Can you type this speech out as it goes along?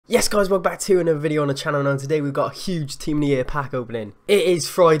Yes guys, welcome back to another video on the channel. Now today we've got a huge Team of the Year pack opening. It is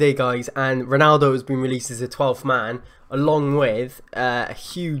Friday guys, and Ronaldo has been released as a 12th man along with a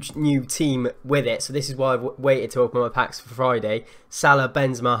huge new team with it. So this is why I've waited to open my packs for Friday. Salah,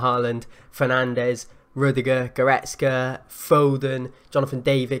 Benzema, Haaland, Fernandes, Rudiger, Goretzka, Foden, Jonathan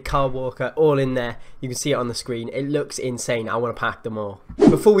David, Kyle Walker, all in there. You can see it on the screen. It looks insane. I want to pack them all.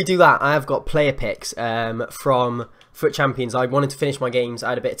 Before we do that, I have got player picks from Foot Champions. I wanted to finish my games. I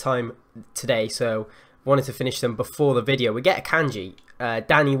had a bit of time today, so wanted to finish them before the video. We get a Kanji,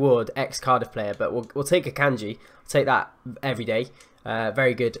 Danny Ward, ex-Cardiff player, but we'll take a Kanji. I'll take that every day.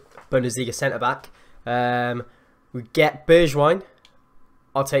 Very good Bundesliga centre-back. We get Bergwijn.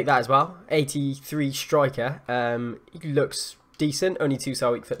 I'll take that as well. 83 striker. He looks decent. Only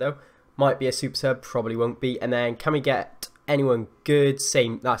 2-star weak foot though. Might be a super sub. Probably won't be. And then can we get anyone good?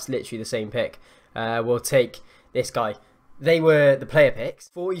 Same. That's literally the same pick. We'll take this guy. They were the player picks.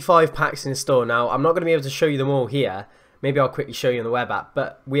 45 packs in the store. Now I'm not going to be able to show you them all here. Maybe I'll quickly show you on the web app.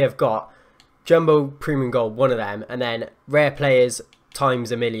 But we have got Jumbo Premium Gold, one of them, and then rare players times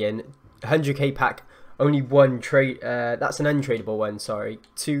a million. 100k pack. Only one trade, that's an untradeable one, sorry.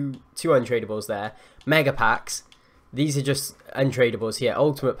 Two untradables there. Mega packs, these are just untradables here.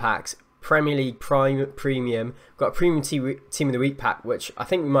 Ultimate packs, Premier League Premium. Got a Premium Team of the Week pack, which I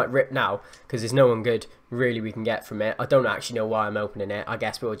think we might rip now, because there's no one good really we can get from it. I don't actually know why I'm opening it. I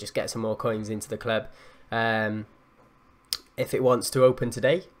guess we'll just get some more coins into the club. If it wants to open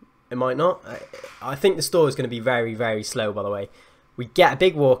today, it might not. I think the store is going to be very, very slow, by the way. We get a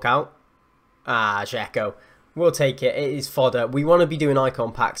big walkout. Ah, Dzeko. We'll take it. It is fodder. We want to be doing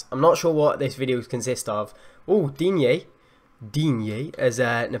icon packs. I'm not sure what this video consists of. Oh, Digne, as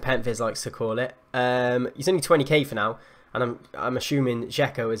Nepenthes likes to call it. He's only 20k for now, and I'm assuming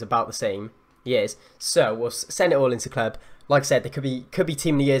Dzeko is about the same. He is. So we'll send it all into club. Like I said, there could be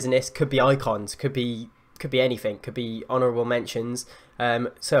team of the years in this. Could be icons. Could be anything. Could be honourable mentions.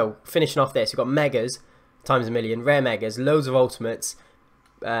 So finishing off this, we've got megas times a million, rare megas, loads of ultimates.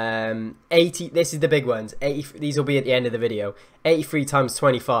 80, this is the big ones. 80, these will be at the end of the video. 83 times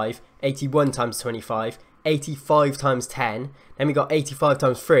 25, 81 times 25, 85 times 10. Then we got 85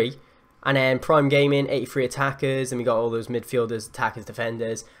 times 3, and then Prime Gaming, 83 attackers, and we got all those midfielders, attackers,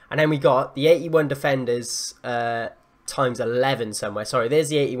 defenders, and then we got the 81 defenders times 11 somewhere. Sorry, there's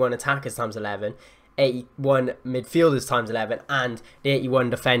the 81 attackers times 11, 81 midfielders times 11, and the 81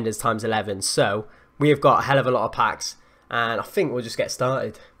 defenders times 11. So we have got a hell of a lot of packs. And I think we'll just get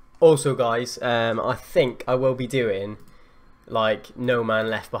started. Also guys, I think I will be doing like No Man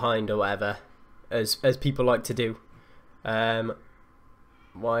Left Behind or whatever, as people like to do.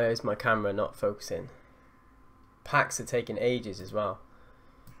 Why is my camera not focusing? Packs are taking ages as well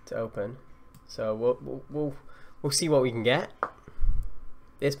to open, so we'll see what we can get.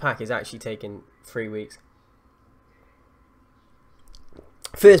 This pack is actually taking 3 weeks.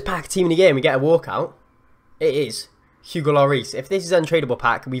 First pack Team of the Year, and we get a walkout. It is Hugo Lloris. If this is an untradeable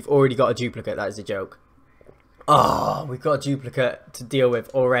pack, we've already got a duplicate. That is a joke. Oh, we've got a duplicate to deal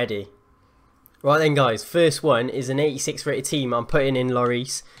with already. Right then, guys. First one is an 86 rated team. I'm putting in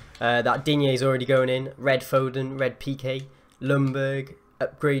Lloris. That Digne is already going in. Red Foden, red PK, Lundberg,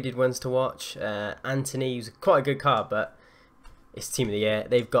 upgraded ones to watch. Anthony, who's quite a good card, but it's Team of the Year.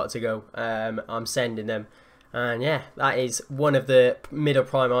 They've got to go. I'm sending them. And yeah, that is one of the middle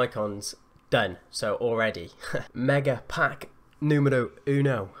prime icons. Done. So already. Mega pack numero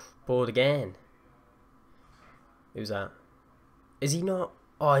uno. Board again. Who's that? Is he not?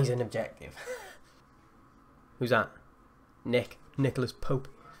 Oh, he's an objective. Who's that? Nicholas Pope.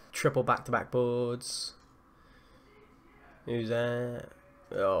 Triple back-to-back boards. Who's that?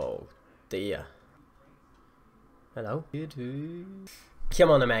 Oh dear. Hello.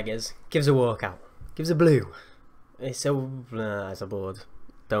 Come on, the megas. Give us a walkout. Give us a blue. It's a board.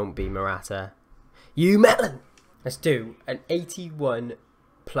 Don't be Morata. You melon! Let's do an 81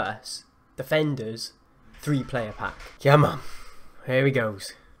 plus defenders 3-player pack. Come on. Here he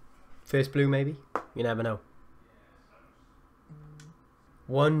goes. First blue maybe? You never know.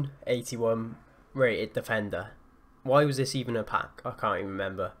 181 rated defender. Why was this even a pack? I can't even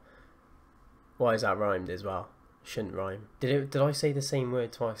remember. Why is that rhymed as well? Shouldn't rhyme. Did I say the same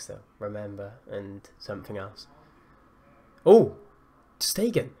word twice though? Remember and something else. Oh!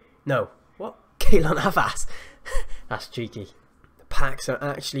 Stegen? No. What? Keylon Havas? That's cheeky. The packs are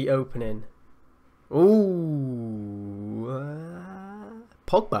actually opening. Ooh.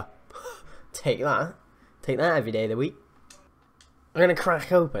 Pogba. Take that. Take that every day of the week. I'm going to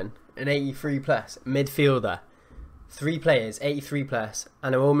crack open an 83 plus midfielder. 3 players, 83 plus,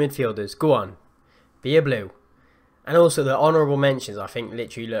 and they're all midfielders. Go on. Be a blue. And also the honourable mentions, I think,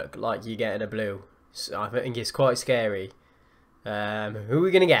 literally look like you're getting a blue. So I think it's quite scary. Who are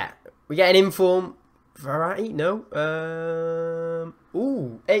we going to get? We get an inform variety? No.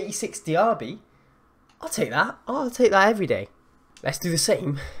 Ooh, 86 Diaby. I'll take that. I'll take that every day. Let's do the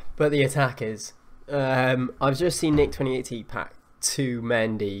same, but the attackers. I've just seen Nick 2018 pack 2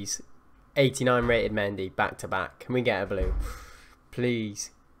 Mendy's. 89 rated Mendy back to back. Can we get a blue? Please.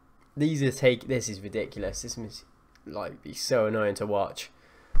 These are this is ridiculous. This must like be so annoying to watch.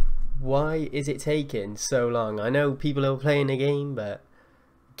 Why is it taking so long? I know people are playing the game, but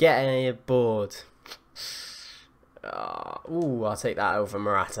getting bored. Ooh, I'll take that over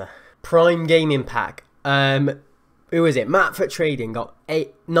Morata. Prime Gaming Pack. Who is it? Matt for Trading got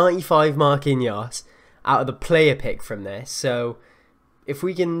 95 Marquinhos out of the player pick from this. So if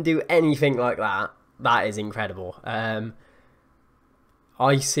we can do anything like that, that is incredible.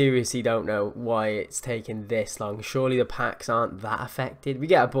 I seriously don't know why it's taken this long. Surely the packs aren't that affected. We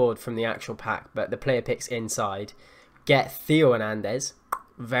get a board from the actual pack, but the player pick's inside. Get Theo Hernandez.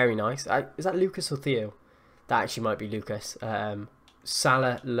 Very nice. Is that Lucas or Theo? That actually might be Lucas.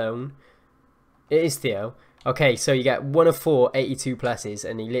 Salah loan. It is Theo. Okay, so you get 1 of 4 82 pluses,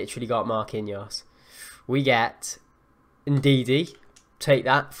 and he literally got Marquinhos. We get Ndidi. Take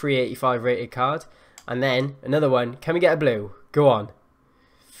that. 385 rated card. And then another one. Can we get a blue? Go on.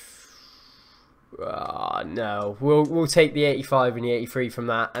 No, we'll take the 85 and the 83 from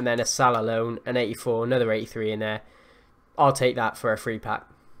that, and then a Salah loan, an 84, another 83 in there. I'll take that for a free pack.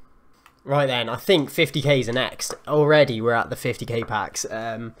 Right then, I think 50k's are next. Already we're at the 50k packs.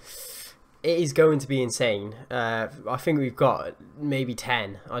 It is going to be insane. I think we've got maybe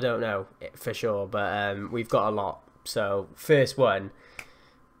 10. I don't know for sure, but we've got a lot. So first one,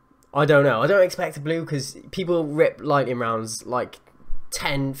 I don't know. I don't expect a blue because people rip lightning rounds like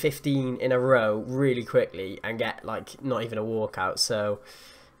 10, 15 in a row really quickly and get like not even a walkout. So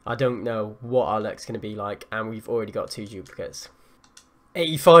I don't know what our luck's going to be like, and we've already got 2 duplicates.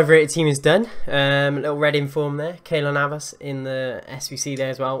 85 rated team is done. Little red inform there. Keylor Navas in the SVC there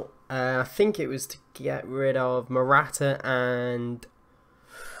as well. I think it was to get rid of Morata and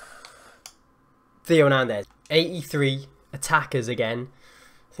Theo Hernandez. 83 attackers again.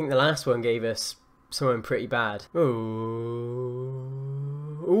 I think the last one gave us someone pretty bad.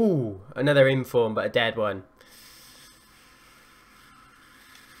 Ooh, another inform, but a dead one.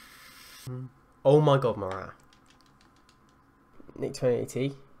 Oh my god, Morata. Nick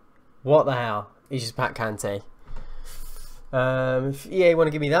 2080. What the hell? He's just Pat Kante. If EA want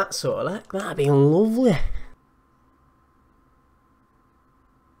to give me that sort of luck, that'd be lovely.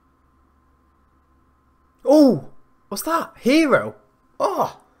 Oh, what's that? Hero.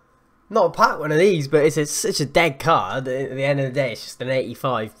 Oh. Not a pack one of these, but it's such a dead card. At the end of the day, it's just an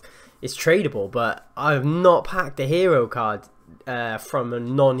 85. It's tradable, but I have not packed a hero card from a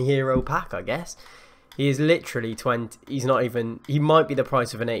non-hero pack, I guess. He is literally 20. He's not even. He might be the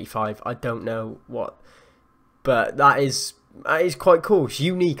price of an 85. I don't know what, but that is quite cool. It's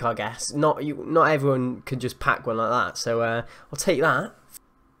unique, I guess. Not everyone can just pack one like that. So I'll take that.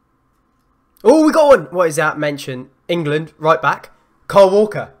 Oh, we got one. What is that? Mention England right back. Kyle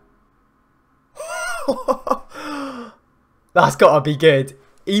Walker. That's gotta be good.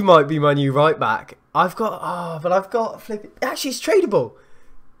 He might be my new right back. I've got flip. Actually, it's tradable.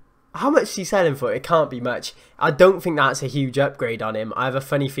 How much is he selling for? It can't be much. I don't think that's a huge upgrade on him. I have a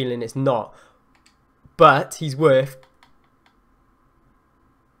funny feeling it's not. But he's worth.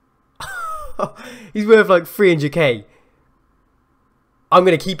 He's worth like 300k. I'm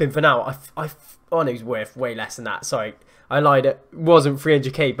gonna keep him for now. Oh no, he's worth way less than that. Sorry, I lied. It wasn't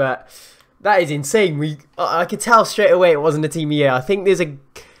 300k, but. That is insane. I could tell straight away it wasn't a team of the year. I think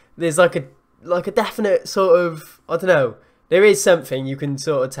there's like a definite sort of, I don't know. There is something you can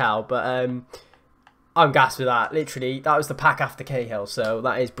sort of tell, but I'm gassed with that. Literally, that was the pack after Cahill, so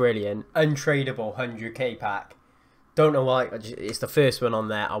that is brilliant. Untradeable 100k pack. Don't know why. It's the first one on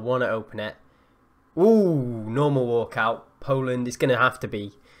there. I want to open it. Ooh, normal walkout. Poland is gonna have to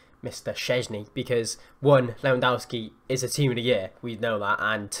be Mr. Szczesny, because 1, Lewandowski is a team of the year, we know that,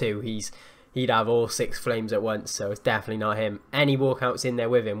 and 2, he'd have all 6 flames at once, so it's definitely not him. Any walkouts in there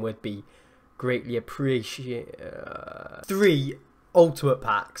with him would be greatly appreciated. 3 ultimate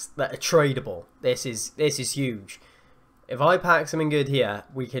packs that are tradable. This is huge. If I pack something good here,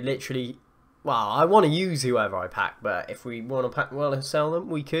 we could literally, well, I want to use whoever I pack, but if we want to sell them,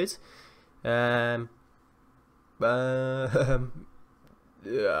 we could. Normal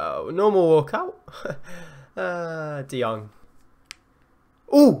walkout. De Jong.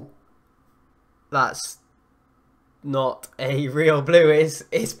 Ooh, that's not a real blue. It's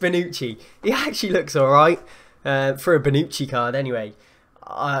Bonucci. He actually looks alright. For a Bonucci card anyway.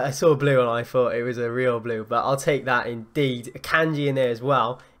 I saw blue and I thought it was a real blue, but I'll take that indeed. A kanji in there as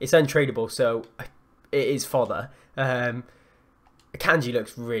well. It's untradeable, so it is fodder. Kanji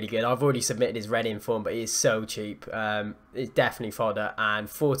looks really good. I've already submitted his red in form, but he is so cheap. It's definitely fodder. And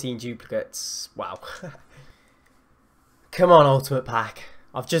 14 duplicates. Wow. Come on, Ultimate Pack.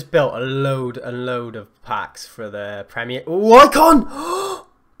 I've just built a load and load of packs for the Premier. Oh, icon!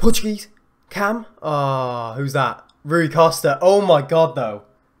 Portuguese. Cam. Oh, who's that? Rui Costa. Oh my god, though.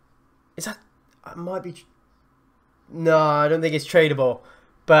 Is that... It might be... No, I don't think it's tradable.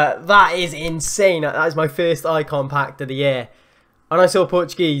 But that is insane. That is my first icon pack of the year. When I saw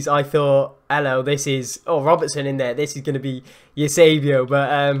Portuguese, I thought, hello, this is... Oh, Robertson in there. This is going to be Eusebio.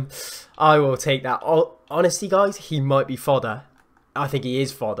 But I will take that. Honestly, guys, he might be fodder. I think he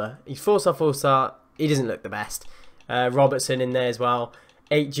is fodder. He's 4-star, 4-star. He doesn't look the best. Robertson in there as well.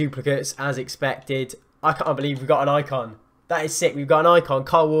 8 duplicates, as expected. I can't believe we've got an icon. That is sick. We've got an icon,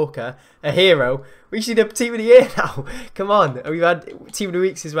 Kyle Walker, a hero. We should have Team of the Year now. Come on. We've had Team of the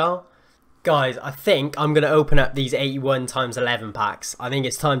Weeks as well. Guys, I think I'm going to open up these 81 times 11 packs. I think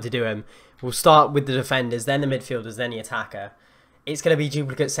it's time to do them. We'll start with the defenders, then the midfielders, then the attacker. It's going to be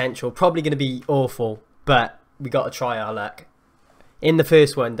duplicate central. Probably going to be awful, but we got to try our luck. In the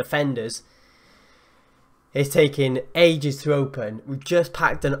first one, defenders. It's taking ages to open. We've just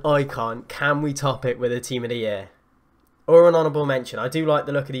packed an icon. Can we top it with a Team of the Year? Or an honourable mention. I do like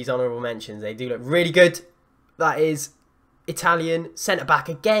the look of these honourable mentions. They do look really good. That is Italian centre-back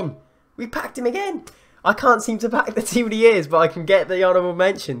again. We packed him again. I can't seem to pack the Team of the Years, but I can get the honourable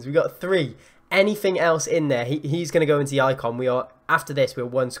mentions. We've got 3. Anything else in there, he's going to go into the icon. We are, after this, we're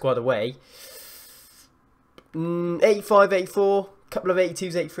 1 squad away. 85, 84, couple of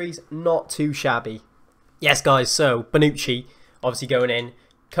 82s, 83s. Not too shabby. Yes, guys, so Bonucci, obviously going in.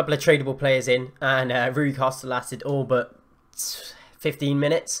 Couple of tradable players in. And Rui Costa lasted all but 15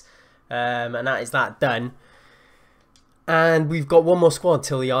 minutes. And that is that done. And we've got 1 more squad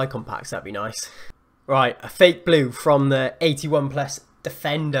till the icon packs. That'd be nice. Right, a fake blue from the 81 plus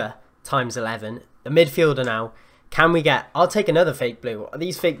defender times 11. The midfielder now. Can we get... I'll take another fake blue.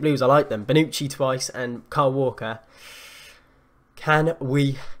 These fake blues, I like them. Bonucci twice and Kyle Walker. Can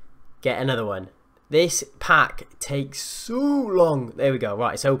we get another one? This pack takes so long. There we go.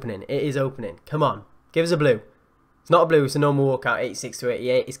 Right, it's opening. It is opening. Come on. Give us a blue. It's not a blue. It's a normal walkout. 86 to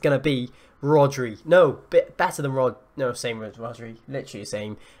 88. It's going to be Rodri. No, bit better than Rod. No, same as Rodri. Literally the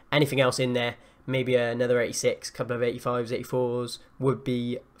same. Anything else in there? Maybe another 86. Couple of 85s, 84s would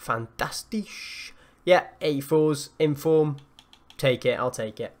be fantastic. Yeah, 84s in form. Take it. I'll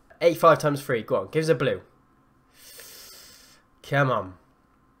take it. 85 times 3. Go on. Give us a blue. Come on.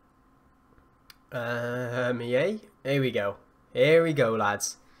 Yeah. Here we go. Here we go,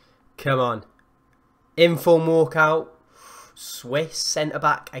 lads. Come on. Inform walkout. Swiss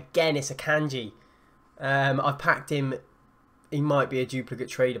centre-back. Again, it's a kanji. I've packed him. He might be a duplicate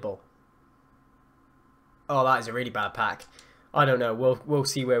tradable. Oh, that is a really bad pack. I don't know. We'll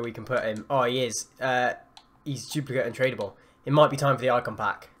see where we can put him. Oh, he is. He's duplicate and tradable. It might be time for the icon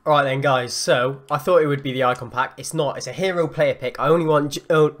pack. Alright then, guys. So, I thought it would be the icon pack. It's not. It's a hero player pick. I only want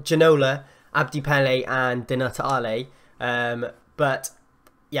Ginola, Abdi Pele and Di Natale. But,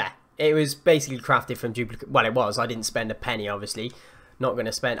 yeah. It was basically crafted from duplicate. Well, it was. I didn't spend a penny, obviously. Not going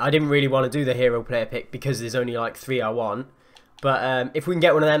to spend. I didn't really want to do the hero player pick because there's only like 3 I want. But if we can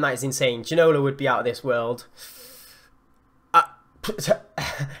get one of them, that is insane. Ginola would be out of this world.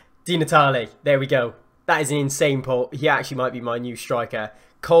 Di Natale. There we go. That is an insane pull. He actually might be my new striker.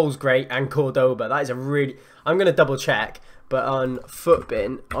 Cole's great and Cordoba. That is a really... I'm going to double check. But on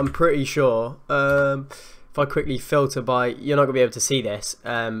Footbin, I'm pretty sure... if I quickly filter by... You're not going to be able to see this.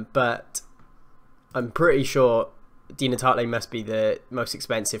 But I'm pretty sure Di Natale must be the most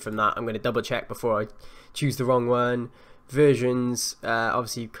expensive from that. I'm going to double check before I choose the wrong one. Versions.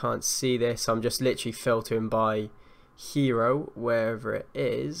 Obviously, you can't see this. I'm just literally filtering by hero, wherever it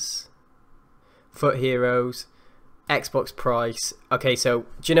is. Foot heroes. Xbox price. Okay, so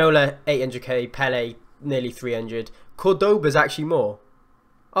Ginola 800k, Pele nearly 300. Cordoba's actually more.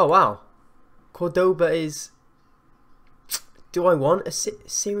 Oh wow, Cordoba is. Do I want a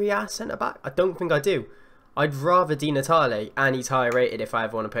Serie A centre back? I don't think I do. I'd rather Di Natale, and he's higher rated if I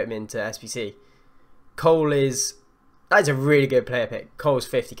ever want to put him into SPC. Cole is. That is a really good player pick. Cole's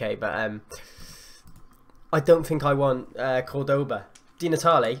 50k, but I don't think I want Cordoba. Di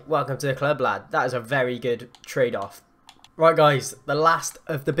Natale, welcome to the club, lad. That is a very good trade-off. Right, guys, the last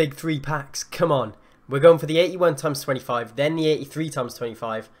of the big 3 packs. Come on. We're going for the 81 times 25, then the 83 times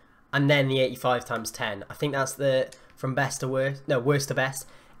 25, and then the 85 times 10. I think that's the from best to worst. No, worst to best.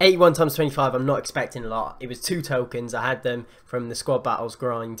 81 times 25, I'm not expecting a lot. It was 2 tokens. I had them from the squad battles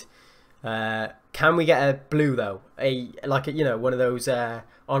grind. Can we get a blue though? One of those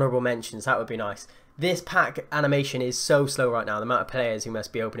honourable mentions. That would be nice. This pack animation is so slow right now. The amount of players who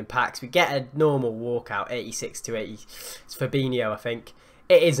must be opening packs. We get a normal walkout, 86 to 80. It's Fabinho, I think.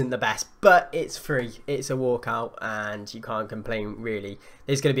 It isn't the best, but it's free. It's a walkout, and you can't complain really.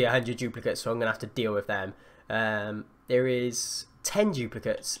 There's going to be 100 duplicates, so I'm going to have to deal with them. There is 10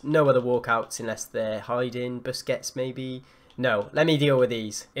 duplicates. No other walkouts unless they're hiding. Busquets maybe. No, let me deal with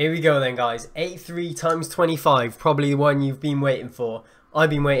these. Here we go then, guys. 83 times 25, probably the one you've been waiting for. I've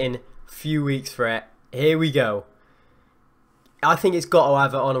been waiting a few weeks for it. Here we go. I think it's got to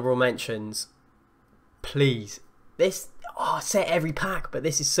have honourable mentions. Please. This, I say every pack, but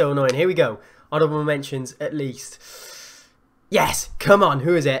this is so annoying. Here we go. Honourable mentions at least. Yes, come on.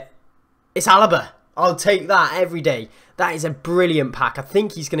 Who is it? It's Alaba. I'll take that every day. That is a brilliant pack. I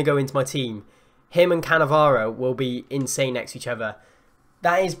think he's going to go into my team. Him and Cannavaro will be insane next to each other.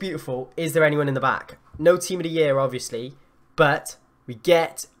 That is beautiful. Is there anyone in the back? No team of the year, obviously. But we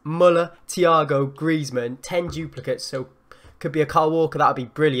get Muller, Thiago, Griezmann, 10 duplicates. So could be a Kyle Walker. That would be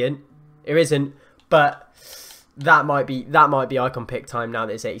brilliant. It isn't. But that might be icon pick time now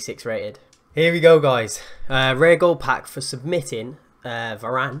that it's 86 rated. Here we go, guys. Rare gold pack for submitting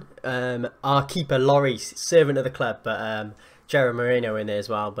Varane. Our keeper, Lloris, servant of the club. But Gerard Moreno in there as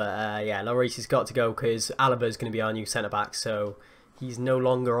well, but yeah, Lloris has got to go because Alaba is going to be our new centre back, so he's no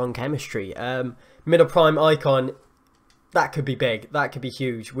longer on chemistry. Middle prime icon, that could be big, that could be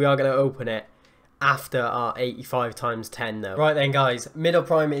huge. We are going to open it after our 85 times 10 though. Right then, guys, middle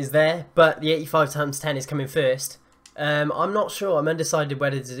prime is there, but the 85 times 10 is coming first. I'm not sure, I'm undecided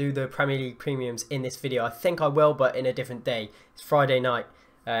whether to do the Premier League premiums in this video. I think I will, but in a different day. It's Friday night,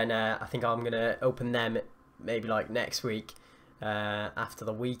 and I think I'm going to open them maybe like next week. After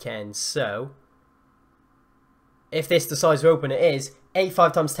the weekend. So if this decides to open, it is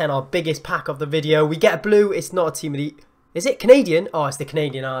 85 times 10, our biggest pack of the video. We get a blue. It's not a team of the... Is it Canadian? Oh, it's the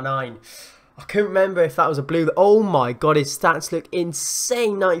Canadian R9. I couldn't remember if that was a blue. Oh my god, his stats look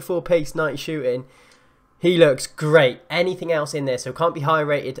insane. 94 pace, 90 shooting. He looks great. Anything else in there, so can't be higher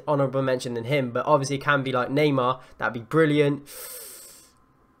rated honourable mention than him, but obviously it can be like Neymar. That'd be brilliant.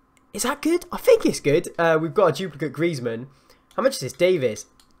 Is that good? I think it's good. We've got a duplicate Griezmann. How much is this? David.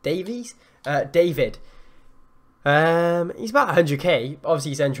 He's about 100k.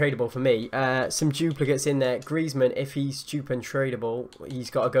 Obviously, he's untradeable for me. Some duplicates in there. Griezmann, if he's dupe untradeable, he's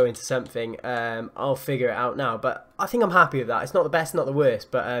got to go into something. I'll figure it out now. But I think I'm happy with that. It's not the best, not the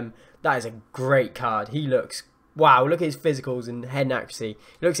worst. But that is a great card. He looks... Wow, look at his physicals and head accuracy.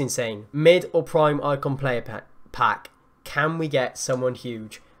 He looks insane. Mid or prime icon player pack. Can we get someone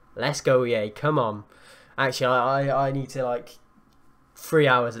huge? Let's go, EA. Come on. Actually, I need to, like... 3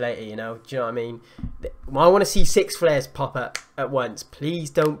 hours later, you know, do you know what I mean? I want to see 6 flares pop up at once. Please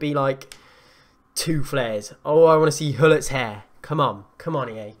don't be like 2 flares. Oh, I want to see Hullet's hair. Come on,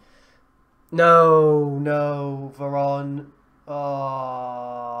 EA. No, Varane.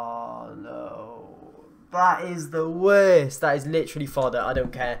 Oh, no. That is the worst. That is literally fodder. I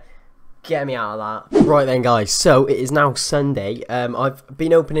don't care. Get me out of that. Right then, guys. So, it is now Sunday. I've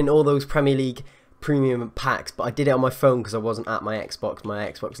been opening all those Premier League premium packs, but I did it on my phone because I wasn't at my Xbox. My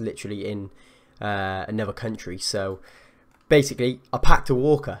Xbox is literally in another country. So basically I packed a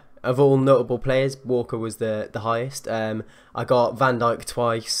Walker. Of all notable players, Walker was the highest. I got Van Dijk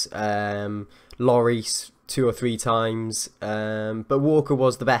twice, Lloris 2 or 3 times, but Walker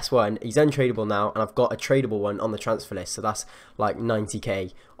was the best one. He's untradeable now, and I've got a tradable one on the transfer list, so that's like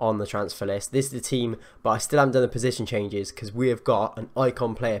 90k on the transfer list. This is the team, but I still haven't done the position changes because we have got an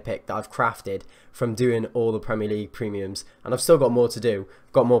icon player pick that I've crafted from doing all the Premier League premiums, and I've still got more to do.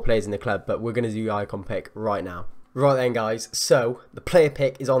 I've got more players in the club, but we're going to do the icon pick right now. Right then, guys, so the player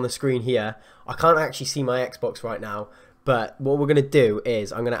pick is on the screen here. I can't actually see my Xbox right now, but what we're going to do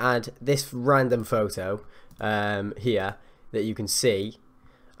is I'm going to add this random photo here that you can see,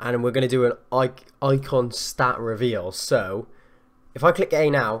 and we're going to do an icon stat reveal. So if I click A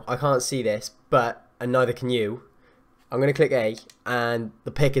now, I can't see this, and neither can you. I'm going to click A and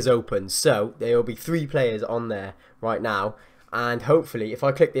the pick is open, so there will be 3 players on there right now, and hopefully if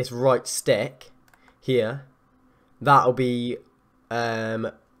I click this right stick here, that'll be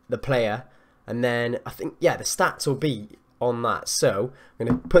the player, and then I think, yeah, the stats will be on that. So I'm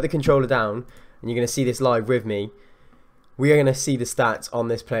going to put the controller down and you're going to see this live with me. We are going to see the stats on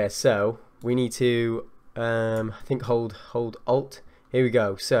this player, so we need to I think hold Alt. Here we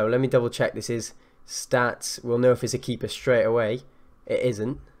go. So let me double check this is stats. We'll know if it's a keeper straight away. It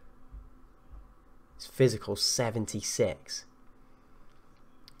isn't. It's physical 76.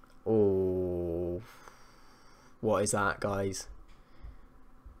 Oh, what is that, guys?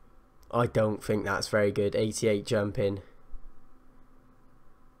 I don't think that's very good. 88 jumping.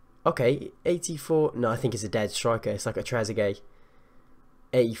 Okay, 84. No, I think it's a dead striker. It's like a Trezeguet.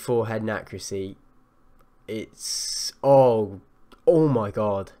 84 head and accuracy. It's... oh my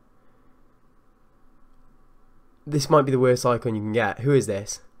god. This might be the worst icon you can get. Who is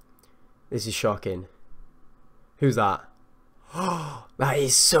this? This is shocking. Who's that? Oh, that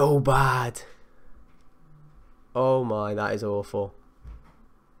is so bad. Oh my, that is awful.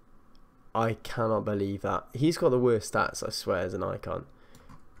 I cannot believe that. He's got the worst stats, I swear, as an icon.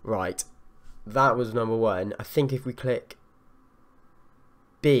 Right. That was number one. I think if we click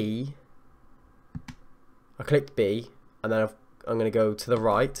B, I clicked B, and then I'm going to go to the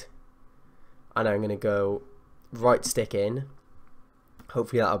right, and I'm going to go right stick in.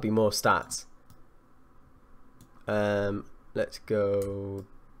 Hopefully that'll be more stats. Let's go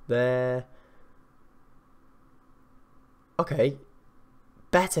there. Okay,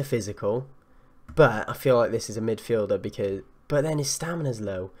 better physical, but I feel like this is a midfielder because. But then his stamina's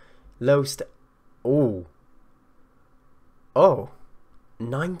low. Oh.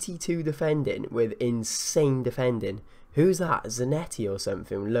 92 defending with insane defending. Who's that? Zanetti or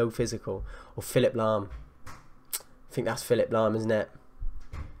something? Low physical. Or Philip Lahm. I think that's Philip Lahm, isn't it?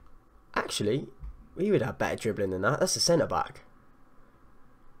 Actually, we would have better dribbling than that. That's a centre back.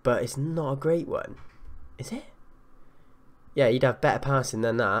 But it's not a great one. Is it? Yeah, you'd have better passing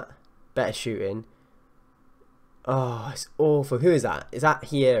than that. Better shooting. Oh, it's awful. Who is that? Is that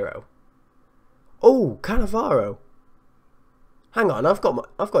Hierro? Oh, Cannavaro. Hang on, I've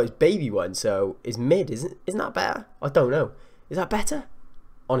got his baby one, so his mid isn't that better? I don't know. Is that better?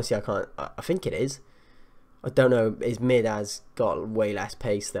 Honestly, I can't. I think it is. I don't know. His mid has got way less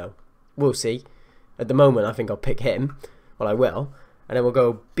pace though. We'll see. At the moment, I think I'll pick him. Well, I will, and then we'll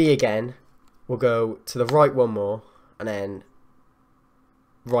go B again. We'll go to the right one more, and then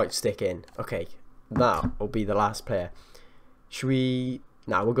right stick in. Okay. That will be the last player. Should we...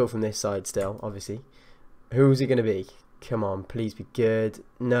 nah, we'll go from this side still, obviously. Who's it going to be? Come on, please be good.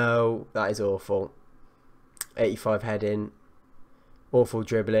 No, that is awful. 85 heading. Awful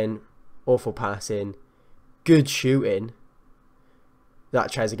dribbling. Awful passing. Good shooting.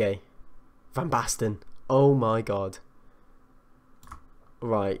 That Trezeguet. Van Basten. Oh my god.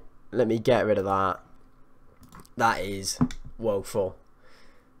 Right, let me get rid of that. That is woeful.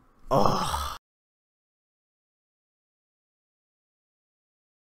 Oh.